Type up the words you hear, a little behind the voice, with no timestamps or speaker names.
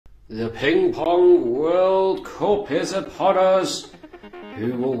The Ping Pong World Cup is upon us.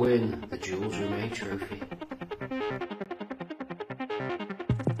 Who will win the Jules Rimet Trophy?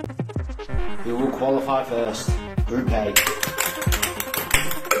 Who will qualify first? Group A.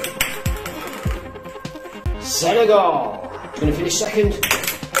 Senegal going to finish second.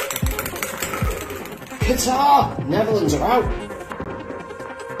 Qatar, Netherlands are out.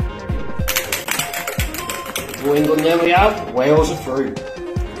 England nearly out. Wales are through.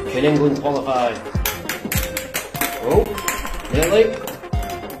 Can England qualify? Oh, nearly.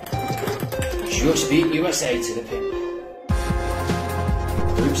 Just beat USA to the pin.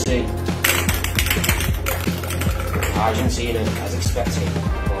 Group C. Argentina, as expected,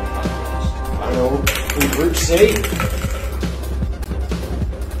 final in Group C.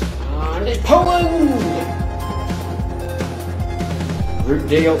 And it's Poland! Group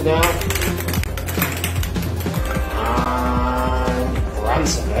D up now.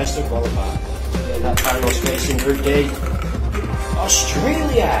 France are first to qualify. In that final space in Group D.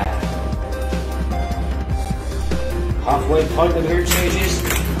 Australia! Halfway point of the group stages,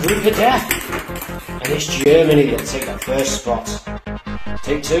 Group of Death. And it's Germany that take that first spot.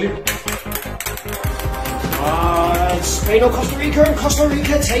 Take two. Spain or Costa Rica, and Costa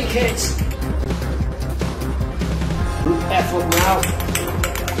Rica take it. Group F up now.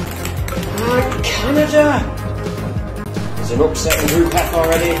 And Canada. There's an upset in Group F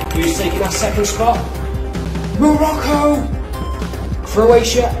already. Who's taking that second spot? Morocco!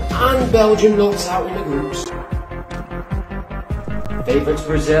 Croatia and Belgium knocked out in the groups. Favourites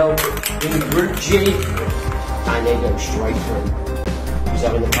Brazil in Group G. And they go straight through. Who's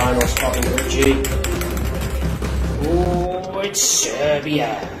having the final spot in Group G? Oh, it's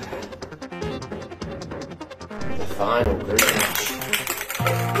Serbia. The final group match.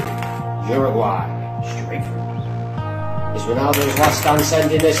 Uruguay, straight through. Is Ronaldo's last dance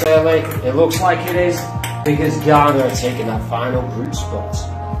ending this early? It looks like it is, because Ghana are taking that final group spot.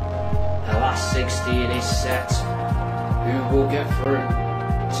 The last 16 is set. Who will get through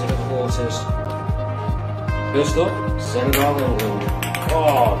to the quarters? First up, Senegal, England.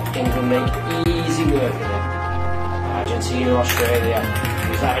 Oh, England make easy work of it. Argentina, Australia.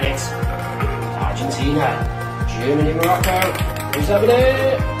 Who's having it? Argentina. Germany, Morocco. Who's having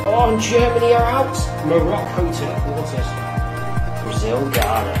it? Oh, and Germany are out. Morocco to the quarters. Brazil,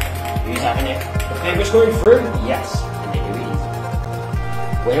 Ghana. Who's having it? The favourites going through? Yes, and they do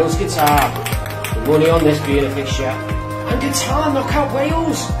it. Wales, Qatar. The money on this being a fixture. And Qatar knock out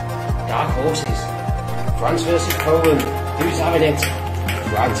Wales. Dark horses. France versus Poland. Who's having it?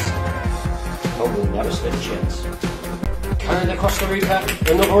 France. Poland never stood a chance. Canada, Costa Rica.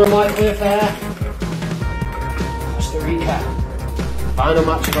 Another unlikely affair. Costa Rica. Final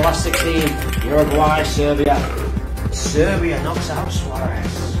match of the last 16. Uruguay, Serbia. Serbia knocks out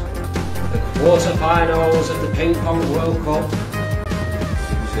Suarez. The quarterfinals of the Ping Pong World Cup.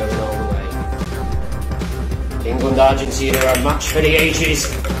 Who's going all the way? England, Argentina are a match for the ages.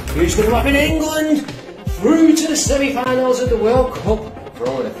 Who's going to have in England? Through to the semi-finals of the World Cup for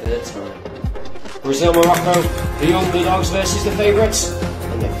only the third time. Brazil, Morocco, the underdogs versus the favourites,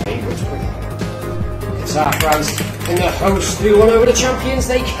 and the favourites prevail. Qatar, France, and the hosts who won over the champions,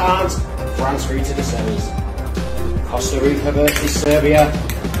 they can't. France through to the semis. Costa Rica versus Serbia.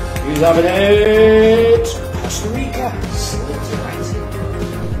 Who's having it? Costa Rica slipped right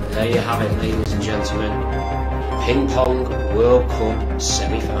in. There you have it, ladies and gentlemen. Ping Pong World Cup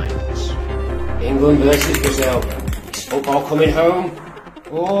semi-finals. England versus Brazil. Is football coming home?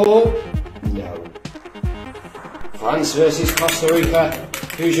 Oh, no. France versus Costa Rica.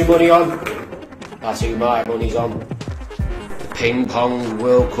 Who's your money on? That's who my money's on. The Ping Pong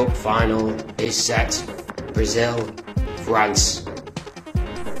World Cup final is set. Brazil, France.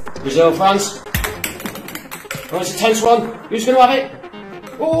 Brazil, France. Oh, it's a tense one. Who's going to have it?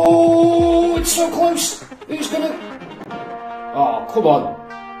 Oh, it's so close. Who's going to... Oh, come on.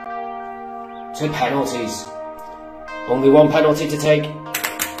 To penalties. Only one penalty to take.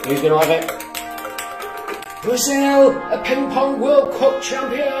 Who's going to have it? Brazil, a Ping Pong World Cup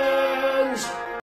champion!